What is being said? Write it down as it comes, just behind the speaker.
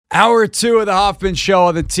Hour 2 of the Hoffman Show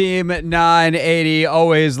on the Team at 980,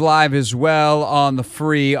 always live as well on the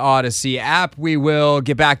free Odyssey app. We will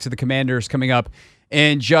get back to the Commanders coming up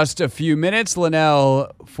in just a few minutes.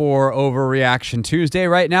 Linnell for Overreaction Tuesday.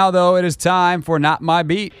 Right now, though, it is time for Not My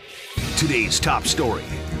Beat. Today's top story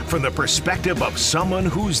from the perspective of someone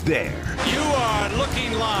who's there. You are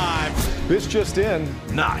looking live. This just in.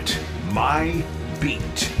 Not My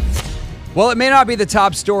Beat. Well, it may not be the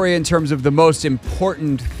top story in terms of the most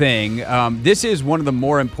important thing. This is one of the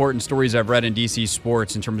more important stories I've read in DC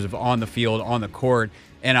sports in terms of on the field, on the court,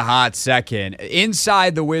 in a hot second.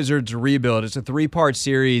 Inside the Wizards Rebuild. It's a 3-part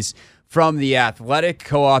series from The Athletic,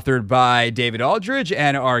 co-authored by David Aldridge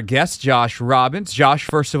and our guest, Josh Robbins. Josh,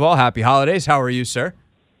 first of all, happy holidays. How are you, sir?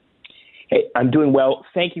 Hey, I'm doing well.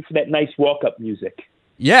 Thank you for that nice walk-up music.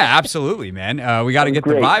 Yeah, absolutely, man. We got to get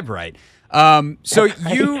great. the vibe right. So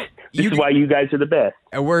you... This is why you guys are the best.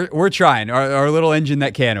 We're trying our little engine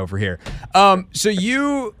that can over here. So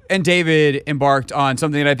you and David embarked on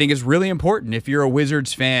something that I think is really important if you're a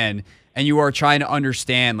Wizards fan and you are trying to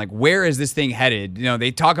understand, like, where is this thing headed? You know,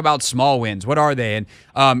 they talk about small wins. What are they? And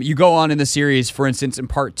you go on in the series, for instance, in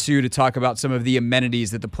part 2 to talk about some of the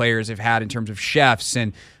amenities that the players have had in terms of chefs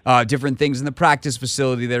and different things in the practice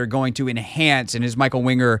facility that are going to enhance, and as Michael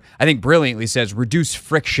Winger, I think brilliantly says, reduce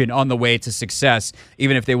friction on the way to success,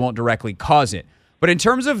 even if they won't directly cause it. But in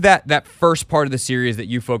terms of that first part of the series that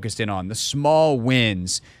you focused in on, the small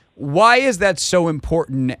wins, why is that so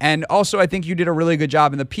important? And also, I think you did a really good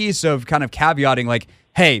job in the piece of kind of caveating, like,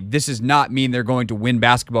 hey, this does not mean they're going to win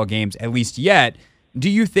basketball games, at least yet. Do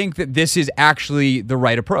you think that this is actually the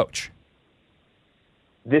right approach?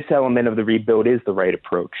 This element of the rebuild is the right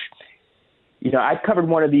approach. You know, I've covered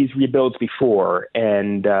one of these rebuilds before,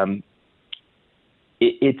 and the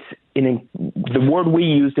word we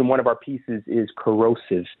used in one of our pieces is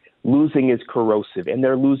corrosive. Losing is corrosive, and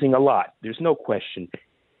they're losing a lot. There's no question.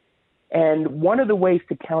 And one of the ways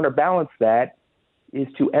to counterbalance that is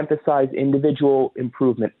to emphasize individual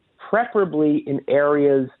improvement, preferably in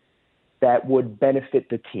areas that would benefit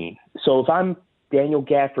the team. So if I'm Daniel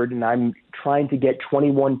Gafford and I'm trying to get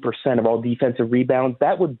 21% of all defensive rebounds,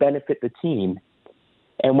 that would benefit the team.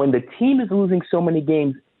 And when the team is losing so many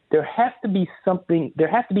games, there has to be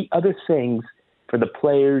other things for the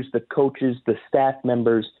players, the coaches, the staff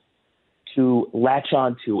members to latch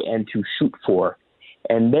onto and to shoot for.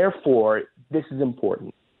 And therefore, this is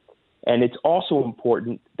important. And it's also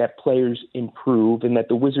important that players improve and that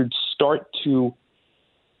the Wizards start to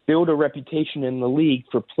build a reputation in the league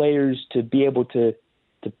for players to be able to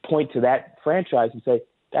point to that franchise and say,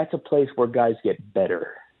 that's a place where guys get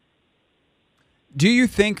better. Do you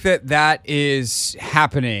think that is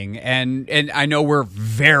happening? And I know we're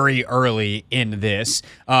very early in this.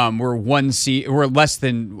 We're less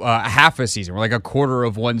than half a season. We're like a quarter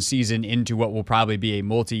of one season into what will probably be a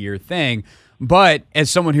multi-year thing. But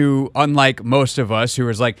as someone who, unlike most of us, who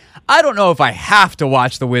is like, I don't know if I have to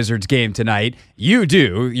watch the Wizards game tonight. You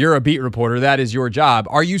do. You're a beat reporter. That is your job.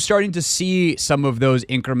 Are you starting to see some of those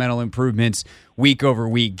incremental improvements week over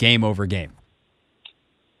week, game over game?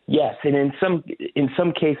 Yes, and in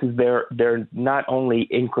some cases they're not only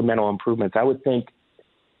incremental improvements. I would think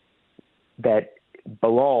that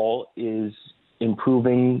Bilal is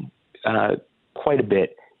improving quite a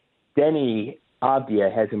bit. Denny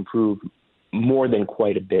Avdia has improved more than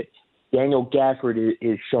quite a bit. Daniel Gafford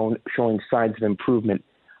is showing signs of improvement.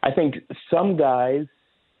 I think some guys,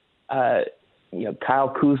 Kyle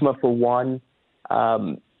Kuzma for one,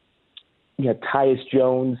 Tyus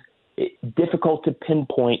Jones. Difficult to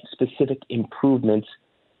pinpoint specific improvements,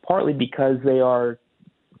 partly because they are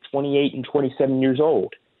 28 and 27 years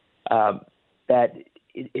old. That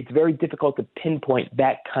it's very difficult to pinpoint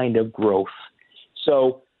that kind of growth.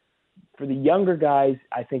 So for the younger guys,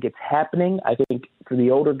 I think it's happening. I think for the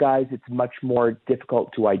older guys, it's much more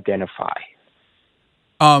difficult to identify.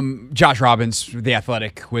 Josh Robbins, the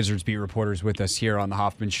Athletic Wizards beat reporter, is with us here on the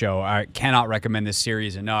Hoffman Show. I cannot recommend this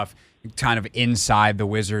series enough. Kind of inside the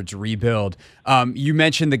Wizards rebuild. You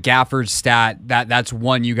mentioned the Gafford stat. That's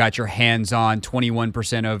one you got your hands on.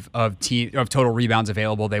 21% of total rebounds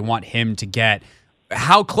available. They want him to get.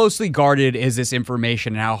 How closely guarded is this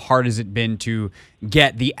information, and how hard has it been to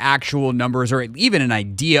get the actual numbers, or even an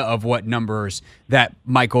idea of what numbers that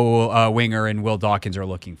Michael Winger and Will Dawkins are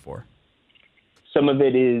looking for? Some of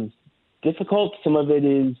it is difficult. Some of it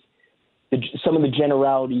is. Some of the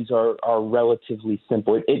generalities are relatively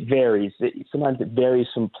simple. It varies. Sometimes it varies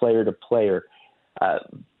from player to player.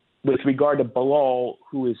 With regard to Bilal,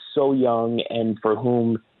 who is so young and for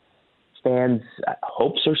whom fans'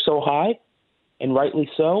 hopes are so high, and rightly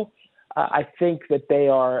so, I think that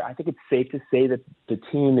I think it's safe to say that the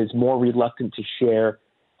team is more reluctant to share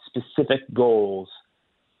specific goals.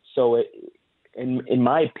 So in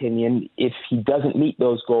my opinion, if he doesn't meet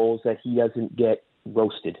those goals, that he doesn't get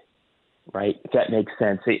roasted, right? If that makes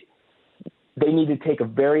sense. They need to take a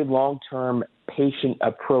very long-term, patient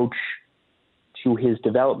approach to his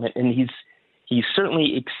development. And he's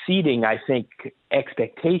certainly exceeding, I think,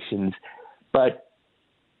 expectations. But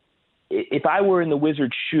if I were in the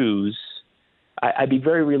Wizards' shoes, I'd be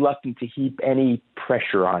very reluctant to heap any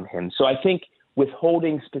pressure on him. So I think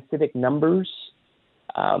withholding specific numbers,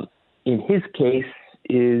 in his case,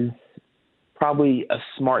 is probably a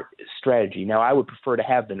smart strategy. Now, I would prefer to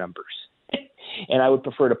have the numbers, and I would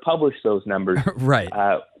prefer to publish those numbers. Right.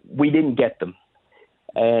 We didn't get them.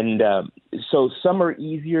 And so some are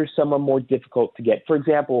easier, some are more difficult to get. For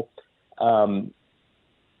example,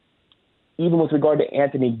 even with regard to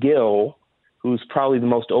Anthony Gill, who's probably the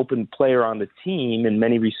most open player on the team in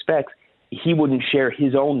many respects, he wouldn't share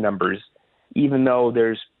his own numbers, even though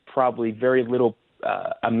there's probably very little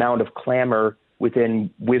amount of clamor within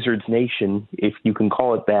Wizards Nation, if you can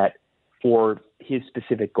call it that, for his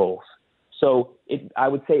specific goals. So I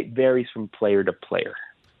would say it varies from player to player.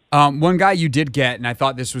 One guy you did get, and I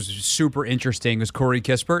thought this was super interesting, was Corey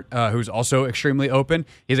Kispert, who's also extremely open.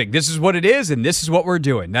 He's like, this is what it is, and this is what we're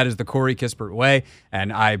doing. That is the Corey Kispert way,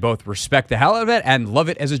 and I both respect the hell out of it and love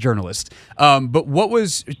it as a journalist. But what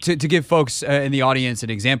was, to give folks in the audience an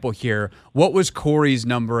example here, what was Corey's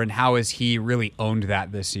number, and how has he really owned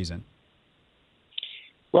that this season?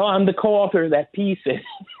 Well, I'm the co-author of that piece, and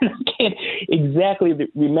I can't exactly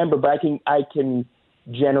remember, but I can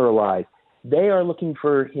generalize. They are looking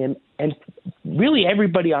for him, and really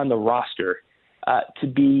everybody on the roster, to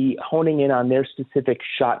be honing in on their specific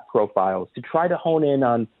shot profiles, to try to hone in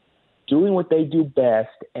on doing what they do best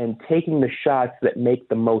and taking the shots that make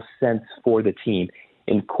the most sense for the team.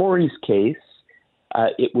 In Corey's case,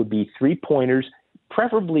 it would be three-pointers,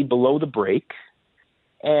 preferably below the break,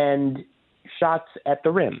 and shots at the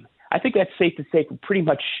rim. I think that's safe to say for pretty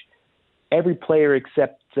much every player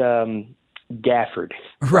except Gafford.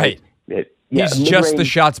 Right. He's just the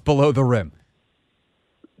shots below the rim.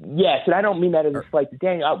 Yes, and I don't mean that as a slight to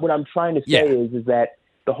Daniel. What I'm trying to say is that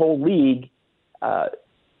the whole league,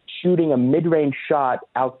 shooting a mid-range shot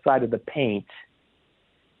outside of the paint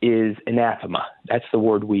is anathema. That's the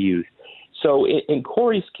word we use. So in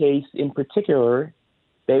Corey's case, in particular,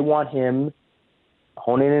 they want him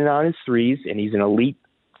honing in on his threes, and he's an elite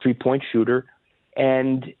three-point shooter,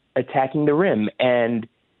 and attacking the rim, and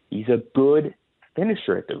he's a good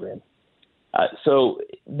finisher at the rim. So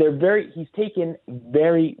he's taken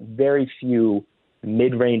very, very few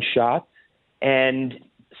mid-range shots, and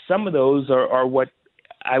some of those are what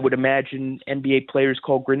I would imagine NBA players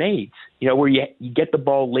call grenades, where you get the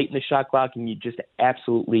ball late in the shot clock and you just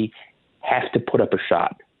absolutely have to put up a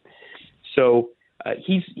shot. So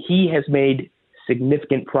he has made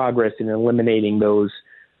significant progress in eliminating those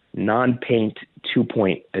non-paint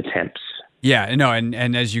two-point attempts. Yeah, no,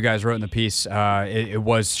 and as you guys wrote in the piece, it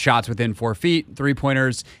was shots within 4 feet,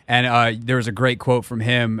 three-pointers, and there was a great quote from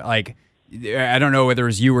him, like, I don't know whether it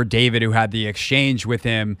was you or David who had the exchange with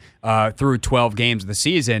him through 12 games of the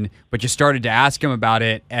season, but you started to ask him about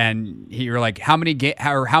it, and you were like, how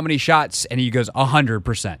many shots? And he goes,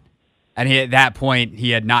 100%. And at that point, he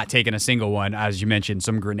had not taken a single one, as you mentioned,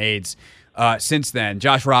 some grenades. Since then,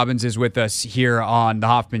 Josh Robbins is with us here on the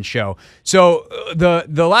Hoffman Show. So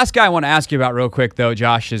the last guy I want to ask you about real quick, though,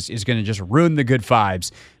 Josh, is going to just ruin the good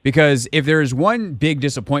vibes, because if there is one big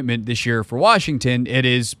disappointment this year for Washington, it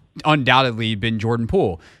is undoubtedly been Jordan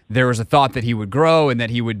Poole. There was a thought that he would grow and that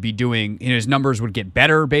he would be doing, his numbers would get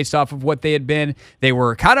better based off of what they had been. They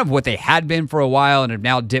were kind of what they had been for a while and have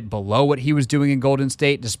now dipped below what he was doing in Golden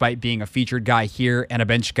State, despite being a featured guy here and a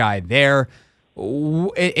bench guy there.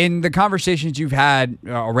 In the conversations you've had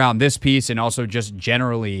around this piece and also just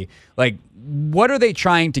generally, like, what are they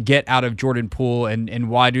trying to get out of Jordan Poole, and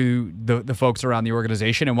why do the folks around the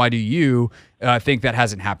organization, and why do you think that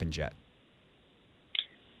hasn't happened yet?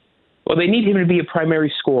 Well, they need him to be a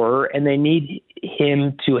primary scorer, and they need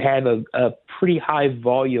him to have a pretty high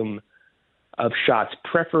volume of shots,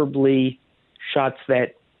 preferably shots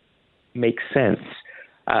that make sense.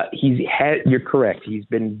 You're correct. He's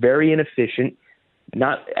been very inefficient.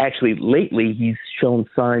 Not actually lately. He's shown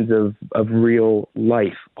signs of real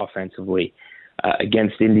life offensively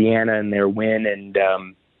against Indiana in their win,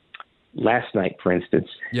 and last night, for instance.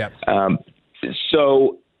 Yeah.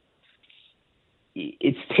 So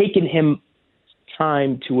it's taken him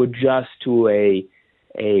time to adjust to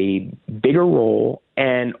a bigger role,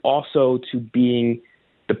 and also to being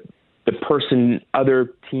the person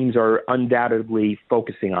other teams are undoubtedly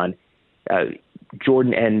focusing on,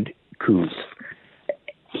 Jordan and Kuz.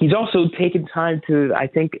 He's also taken time to, I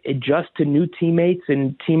think, adjust to new teammates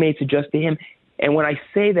and teammates adjust to him. And when I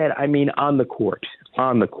say that, I mean on the court.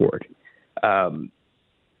 On the court.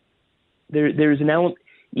 There's an element,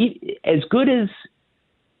 as good as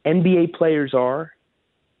NBA players are,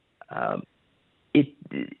 it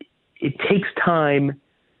takes time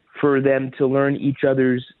for them to learn each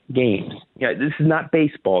other's games. This is not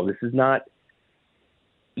baseball. This is not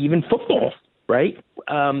even football, right?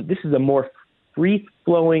 This is a more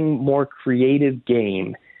free-flowing, more creative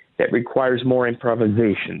game that requires more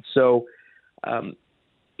improvisation. So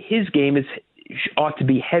his game ought to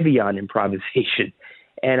be heavy on improvisation.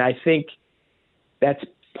 And I think that's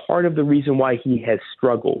part of the reason why he has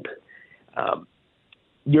struggled.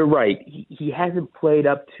 You're right. He hasn't played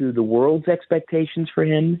up to the world's expectations for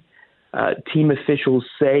him. Team officials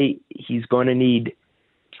say he's going to need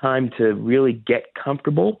time to really get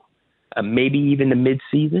comfortable, maybe even the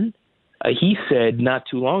midseason. He said not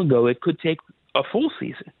too long ago it could take a full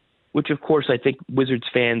season, which, of course, I think Wizards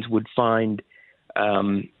fans would find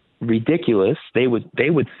ridiculous. They would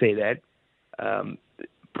say that.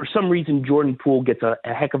 For some reason, Jordan Poole gets a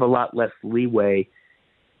heck of a lot less leeway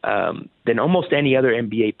than almost any other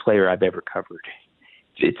NBA player I've ever covered.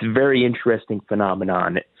 It's a very interesting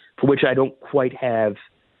phenomenon for which I don't quite have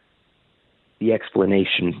the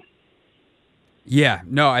explanation. Yeah,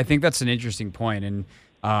 no, I think that's an interesting point, and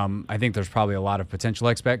I think there's probably a lot of potential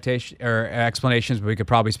explanations, but we could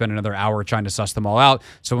probably spend another hour trying to suss them all out.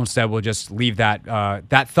 So instead, we'll just leave that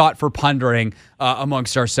thought for pondering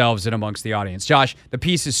amongst ourselves and amongst the audience. Josh, the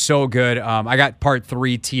piece is so good. I got part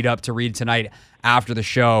 3 teed up to read tonight after the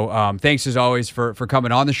show. Thanks as always for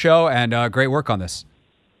coming on the show, and great work on this.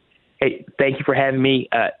 Hey, thank you for having me.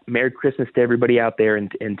 Merry Christmas to everybody out there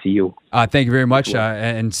and to you. Thank you very much,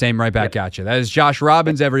 and same right back at you. That is Josh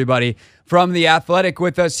Robbins, everybody, from The Athletic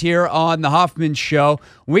with us here on The Hoffman Show.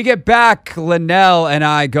 When we get back, Linnell and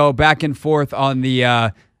I go back and forth on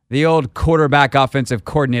the old quarterback offensive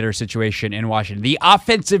coordinator situation in Washington, the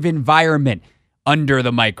offensive environment under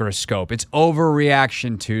the microscope. It's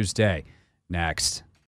Overreaction Tuesday. Next.